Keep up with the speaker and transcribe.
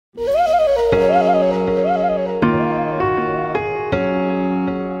From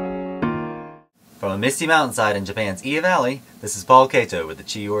a misty mountainside in Japan's Ie Valley, this is Paul Kato with the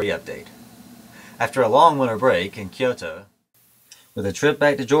Chiiori Update. After a long winter break in Kyoto, with a trip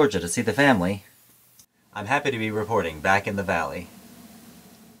back to Georgia to see the family, I'm happy to be reporting back in the valley.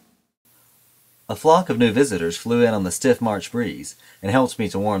 A flock of new visitors flew in on the stiff March breeze and helped me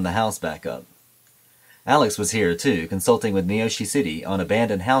to warm the house back up. Alex was here too, consulting with Miyoshi City on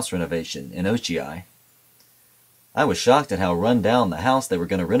abandoned house renovation in Ochiai. I was shocked at how run down the house they were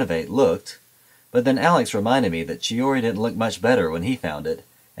going to renovate looked, but then Alex reminded me that Chiiori didn't look much better when he found it,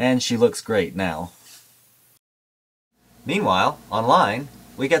 and she looks great now. Meanwhile, online,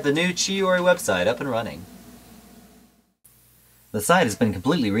 we got the new Chiiori website up and running. The site has been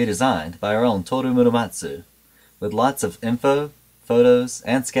completely redesigned by our own Toru Muramatsu, with lots of info, photos,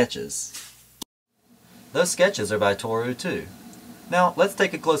 and sketches. Those sketches are by Toru too. Now, let's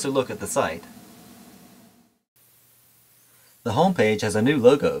take a closer look at the site. The homepage has a new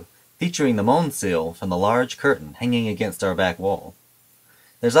logo featuring the Mon seal from the large curtain hanging against our back wall.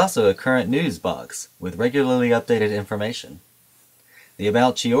 There's also a current news box with regularly updated information. The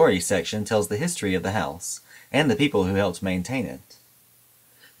About Chiiori section tells the history of the house and the people who helped maintain it.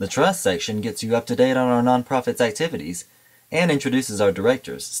 The Trust section gets you up to date on our nonprofit's activities and introduces our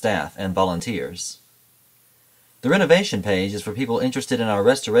directors, staff, and volunteers. The renovation page is for people interested in our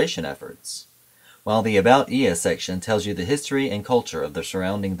restoration efforts, while the About Ia section tells you the history and culture of the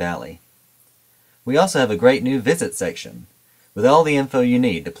surrounding valley. We also have a great new visit section, with all the info you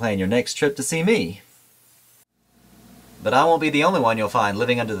need to plan your next trip to see me. But I won't be the only one you'll find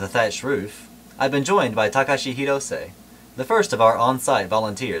living under the thatched roof. I've been joined by Takashi Hirose, the first of our on-site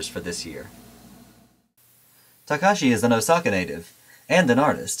volunteers for this year. Takashi is an Osaka native and an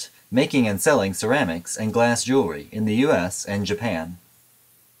artist, making and selling ceramics and glass jewelry in the US and Japan.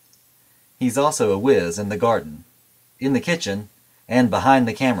 He's also a whiz in the garden, in the kitchen, and behind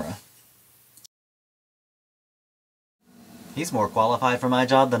the camera. He's more qualified for my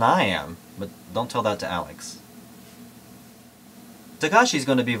job than I am, but don't tell that to Alex. Takashi's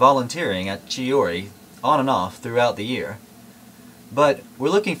going to be volunteering at Chiiori on and off throughout the year, but we're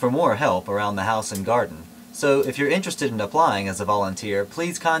looking for more help around the house and garden, so if you're interested in applying as a volunteer,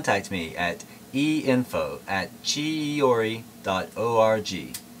 please contact me at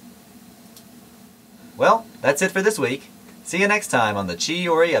einfo@chiiori.org. Well, that's it for this week. See you next time on the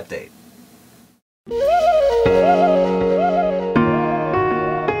Chiiori Update.